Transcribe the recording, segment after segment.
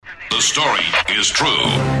the story is true.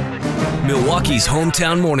 Milwaukee's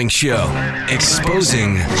hometown morning show,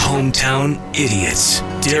 exposing hometown idiots.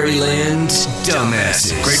 Dairyland's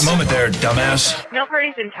dumbasses. Great moment there, dumbass. Milk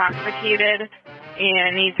Party's intoxicated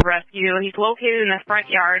and needs rescue. He's located in the front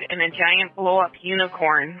yard in a giant blow-up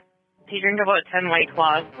unicorn. He drank about 10 White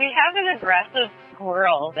Claws. We have an aggressive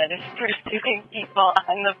squirrel that is pursuing people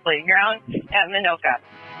on the playground at Minoka.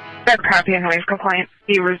 I have a copy of noise complaint.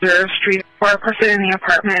 He reserves street for a person in the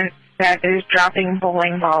apartment that is dropping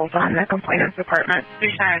bowling balls on the complainant's apartment.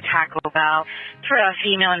 We found a Taco Bell for a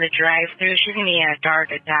female in the drive-thru. She's going to be in a dark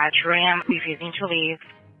Dodge Ram, refusing to leave.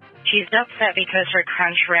 She's upset because her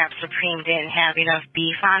Crunchwrap Supreme didn't have enough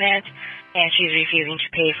beef on it, and she's refusing to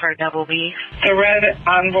pay for a double beef. The red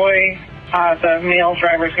Envoy, the male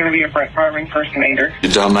driver is going to be a Brett Favre impersonator. You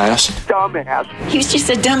dumbass. He was just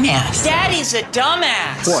a dumbass. Daddy's a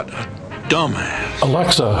dumbass. What a dumbass.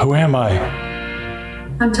 Alexa, who am I?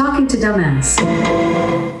 I'm talking to dumbass.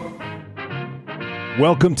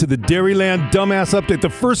 Welcome to the Dairyland Dumbass Update,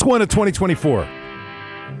 the first one of 2024.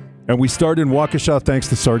 And we start in Waukesha thanks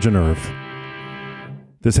to Sergeant Irv.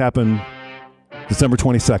 This happened December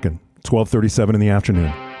 22nd, 12:37 in the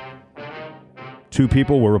afternoon. Two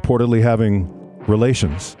people were reportedly having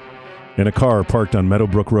relations in a car parked on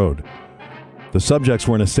Meadowbrook Road. The subjects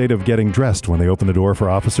were in a state of getting dressed when they opened the door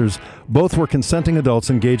for officers. Both were consenting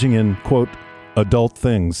adults engaging in, quote, adult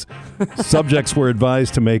things. Subjects were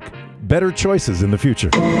advised to make better choices in the future.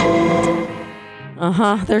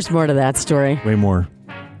 There's more to that story. Way more.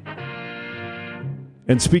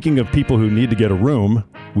 And speaking of people who need to get a room,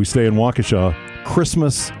 we stay in Waukesha.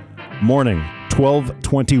 Christmas morning,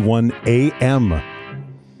 12:21 a.m.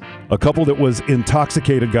 A couple that was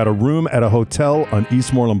intoxicated got a room at a hotel on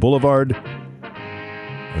Eastmoreland Boulevard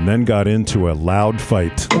and then got into a loud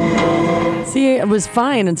fight. See, it was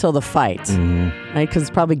fine until the fight. Mm-hmm. Right? Because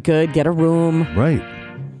it's probably good. Get a room. Right.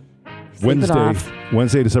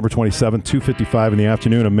 Wednesday, December 27th, 2:55 in the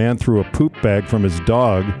afternoon, a man threw a poop bag from his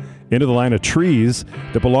dog into the line of trees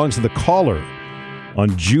that belongs to the caller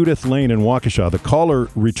on Judith Lane in Waukesha. The caller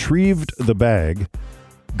retrieved the bag,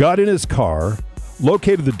 got in his car,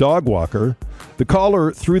 located the dog walker. The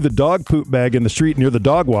caller threw the dog poop bag in the street near the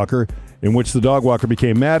dog walker, in which the dog walker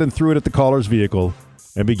became mad and threw it at the caller's vehicle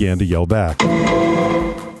and began to yell back.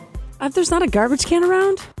 There's not a garbage can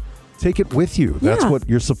around? Take it with you. That's Yeah. what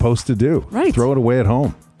you're supposed to do. Right. Throw it away at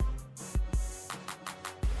home.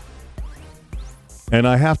 And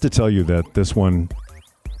I have to tell you that this one,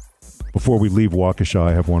 before we leave Waukesha,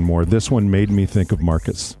 I have one more. This one made me think of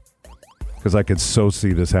Marcus because I could so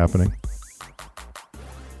see this happening.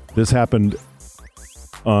 This happened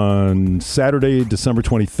on Saturday, December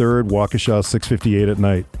 23rd, Waukesha, 6:58 at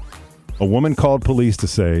night. A woman called police to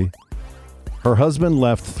say her husband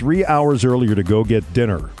left 3 hours earlier to go get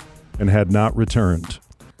dinner and had not returned.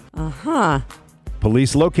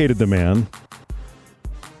 Police located the man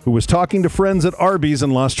who was talking to friends at Arby's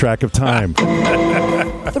and lost track of time.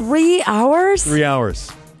 3 hours? 3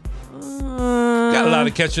 hours. Got a lot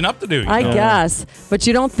of catching up to do. I guess. But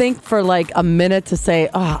you don't think for like a minute to say,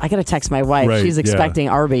 I got to text my wife. Right, She's expecting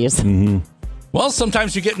Arby's. Mm-hmm. Well,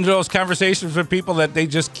 sometimes you get into those conversations with people that they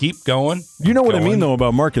just keep going. You know what I mean, though,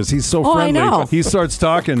 about Marcus. He's so friendly. I know. He starts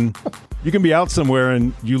talking. You can be out somewhere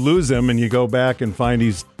and you lose him and you go back and find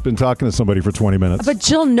he's been talking to somebody for 20 minutes. But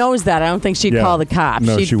Jill knows that. I don't think she'd call the cops.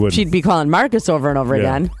 No, she wouldn't. She'd be calling Marcus over and over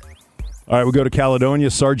again. All right, we go to Caledonia.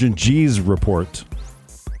 Sergeant G's report.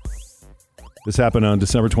 This happened on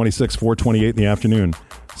December 26, 4:28 in the afternoon.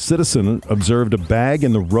 Citizen observed a bag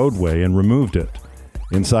in the roadway and removed it.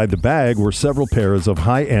 Inside the bag were several pairs of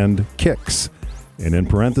high-end kicks. And in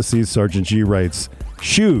parentheses, Sergeant G writes,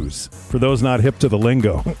 shoes, for those not hip to the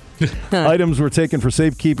lingo. Items were taken for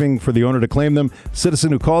safekeeping for the owner to claim them.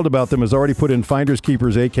 Citizen who called about them has already put in Finders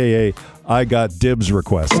Keepers, a.k.a. I got dibs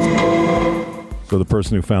request. So the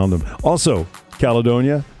person who found them. Also,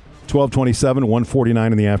 Caledonia, 12:27,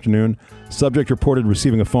 1:49 in the afternoon. Subject reported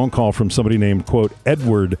receiving a phone call from somebody named, quote,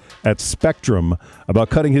 Edward at Spectrum about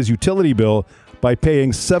cutting his utility bill by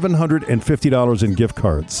paying $750 in gift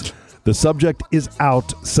cards. The subject is out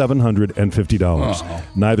 $750.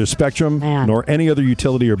 Neither Spectrum nor any other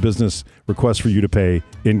utility or business requests for you to pay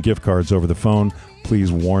in gift cards over the phone.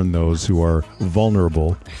 Please warn those who are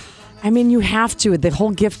vulnerable. I mean, you have to. The whole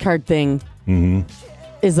gift card thing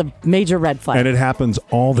is a major red flag. And it happens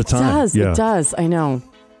all the time. It does. Yeah. It does. I know.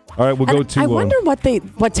 All right, we'll go to... I wonder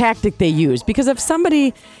what tactic they use. Because if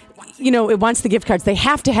somebody, it wants the gift cards, they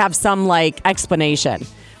have to have some, explanation.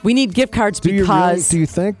 We need gift cards because... Do you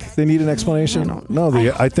think they need an explanation? I don't No,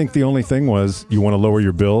 I think the only thing was, you want to lower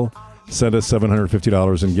your bill, send us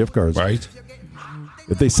 $750 in gift cards. Right.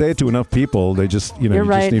 If they say it to enough people, they just, you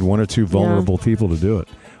just need one or two vulnerable people to do it.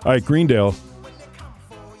 All right, Greendale.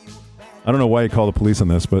 I don't know why you called the police on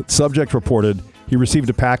this, but subject reported he received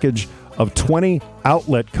a package of 20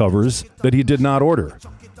 outlet covers that he did not order.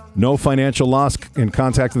 No financial loss, and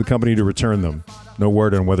contacted the company to return them. No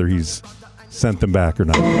word on whether he's sent them back or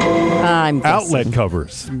not. Outlet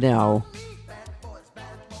covers. No.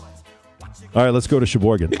 All right, let's go to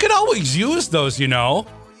Sheboygan. You could always use those,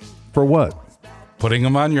 For what? Putting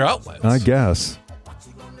them on your outlets. I guess.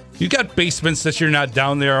 You got basements that you're not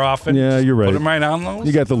down there often. Yeah, you're right. Put them right on those.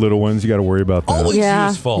 You got the little ones. You got to worry about that. Always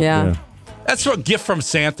useful. Yeah. That's a gift from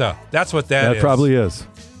Santa. That's what that is. That probably is.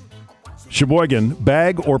 Sheboygan,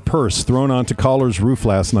 bag or purse thrown onto caller's roof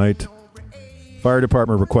last night. Fire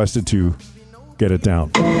department requested to get it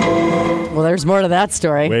down. Well, there's more to that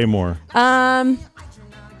story. Way more.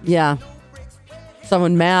 Yeah.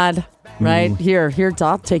 Someone mad, right? Here,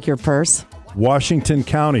 I'll take your purse. Washington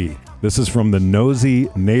County. This is from the Nosy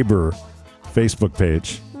Neighbor Facebook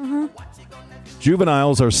page.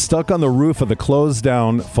 Juveniles are stuck on the roof of the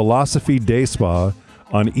closed-down Philosophy Day Spa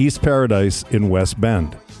on East Paradise in West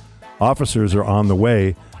Bend. Officers are on the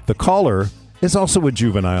way. The caller is also a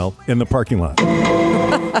juvenile in the parking lot.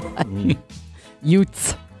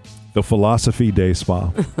 Youths. The Philosophy Day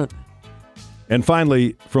Spa. And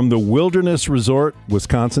finally, from the Wilderness Resort,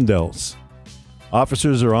 Wisconsin Dells.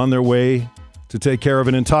 Officers are on their way to take care of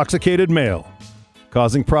an intoxicated male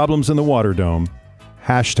causing problems in the water dome.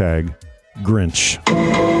 Hashtag Grinch.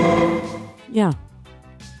 Yeah.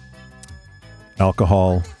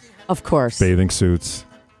 Alcohol. Of course. Bathing suits.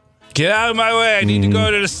 Get out of my way. I need to go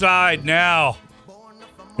to the side now.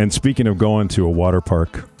 And speaking of going to a water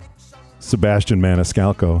park, Sebastian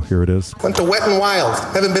Maniscalco, here it is. Went to Wet n Wild.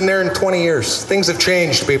 Haven't been there in 20 years. Things have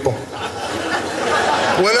changed, people. When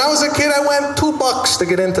I was a kid, I went $2 to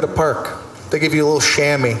get into the park. They give you a little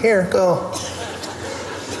chamois. Here, go.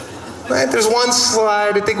 Right, there's one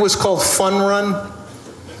slide, I think it was called Fun Run.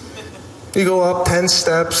 You go up 10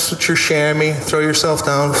 steps with your chamois, throw yourself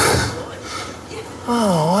down.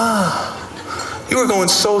 Oh, wow. You were going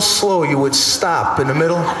so slow you would stop in the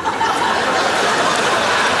middle.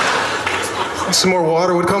 Some more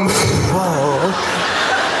water would come. Whoa.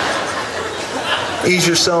 Ease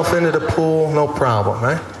yourself into the pool, no problem,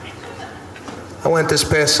 right? I went this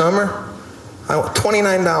past summer. I went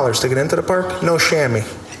 $29 to get into the park, no chamois.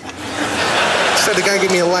 Said the guy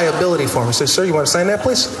gave me a liability form. I said, sir, you want to sign that,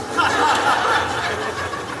 please?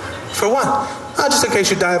 For what? Oh, just in case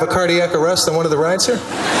you die of a cardiac arrest on one of the rides here.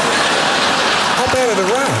 How bad are the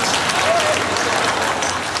rides?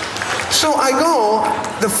 So I go,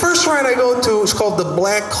 the first ride I go to is called the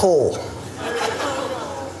Black Hole.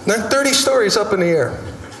 They're 30 stories up in the air.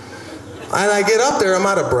 And I get up there, I'm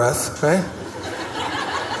out of breath, right?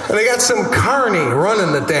 And they got some carny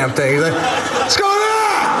running the damn thing. He's like, what's going on?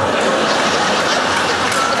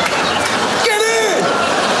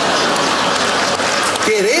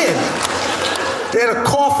 Get in. They had a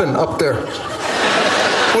coffin up there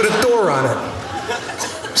with a door on it.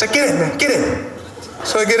 It's like, get in, man, get in.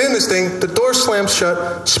 So I get in this thing, the door slams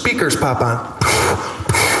shut, speakers pop on.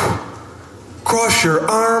 Cross your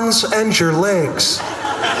arms and your legs.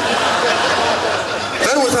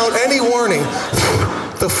 Then without any warning,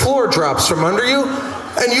 the floor drops from under you,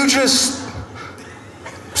 and you just,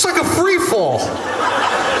 it's like a free fall.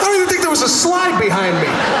 I don't even think there was a slide behind me.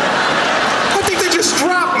 I think they just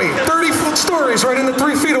dropped me 30 stories right into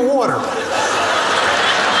 3 feet of water.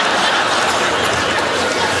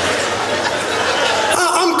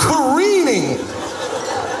 I'm careening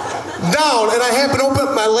down, and I happen to open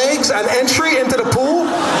up my legs on entry into the pool.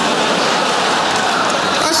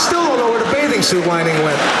 I still don't know where the bathing suit lining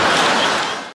went.